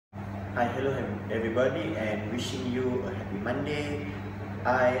Hi, hello everybody, and wishing you a happy Monday.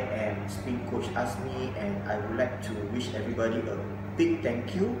 I am Spin Coach Azmy, and I would like to wish everybody a big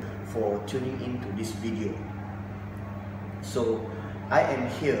thank you for tuning into this video. So, I am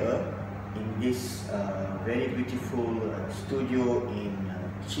here in this very beautiful studio in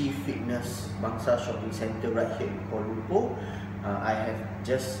Chi Fitness Bangsa Shopping Centre right here in Kuala Lumpur. I have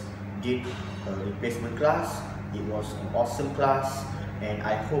just did a replacement class. It was an awesome class. And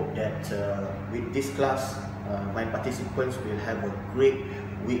I hope that with this class, my participants will have a great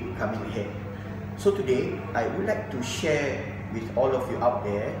week coming ahead. So today, I would like to share with all of you out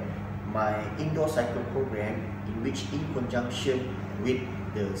there my indoor cycle program, in which in conjunction with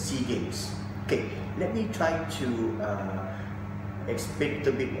the SEA Games. Okay, let me try to explain a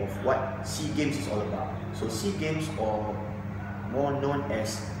little bit of what SEA Games is all about. So SEA Games, or more known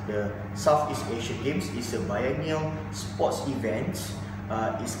as the Southeast Asian Games, is a biennial sports event.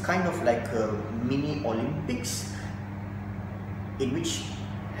 It's kind of like a mini Olympics, in which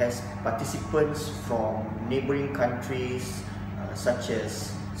has participants from neighboring countries such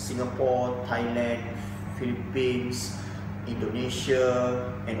as Singapore, Thailand, Philippines,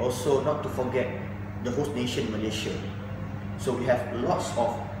 Indonesia, and also not to forget the host nation Malaysia. So we have lots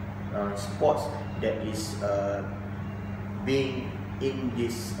of sports that is being in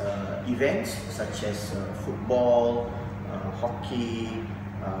these events, such as football, hockey,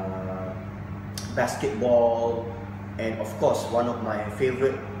 basketball, and of course one of my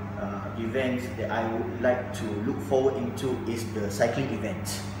favorite events that I would like to look forward into is the cycling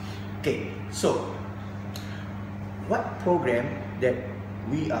event. Okay, so what program that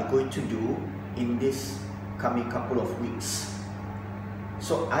we are going to do in this coming couple of weeks?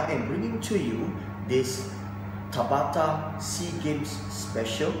 So I am bringing to you this Tabata SEA Games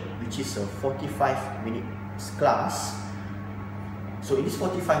special, which is a 45-minute class. So in this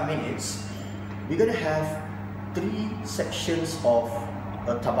 45 minutes, we're going to have 3 sections of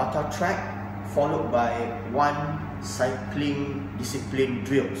a Tabata track, followed by 1 cycling discipline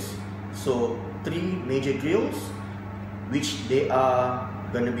drills. So 3 major drills, which they are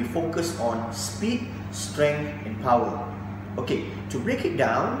going to be focused on speed, strength, and power. Okay, to break it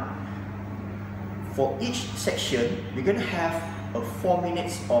down, for each section, we're going to have a 4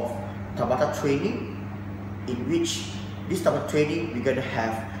 minutes of Tabata training, in which this Tabata training, we're going to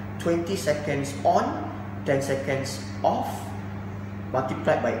have 20 seconds on, 10 seconds off,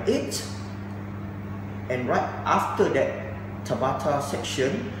 multiplied by 8. And right after that Tabata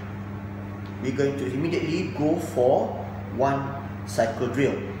section, we're going to immediately go for 1 cycle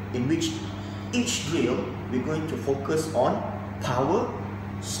drill, in which each drill we're going to focus on power,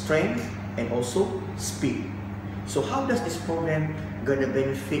 strength, and also speed. So how does this program gonna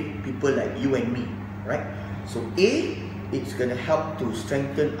benefit people like you and me, right? So A, it's gonna help to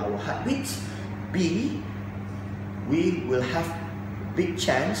strengthen our heartbeats. B, we will have big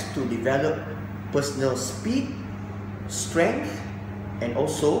chance to develop personal speed, strength, and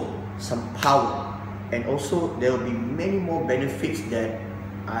also some power. And also there will be many more benefits that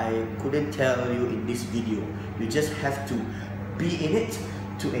I couldn't tell you in this video. You just have to be in it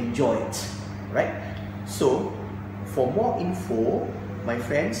to enjoy it, right? So for more info, my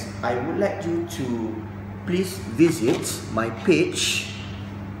friends, I would like you to please visit my page.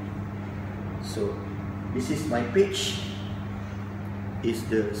 So this is my page. It's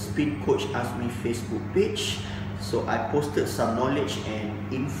the Spin Coach Azmy Facebook page. So I posted some knowledge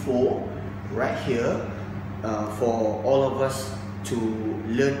and info right here for all of us to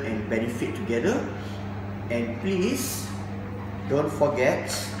learn and benefit together. And please don't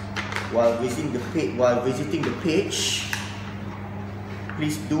forget, while visiting the page,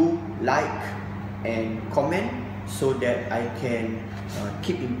 please do like and comment, so that I can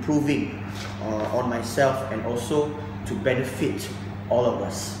keep improving on myself, and also to benefit all of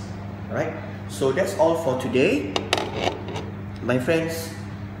us. Alright, so that's all for today, my friends.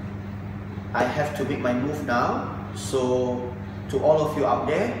 I have to make my move now. So to all of you out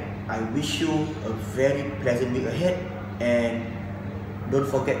there, I wish you a very pleasant week ahead, and don't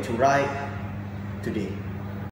forget to ride today.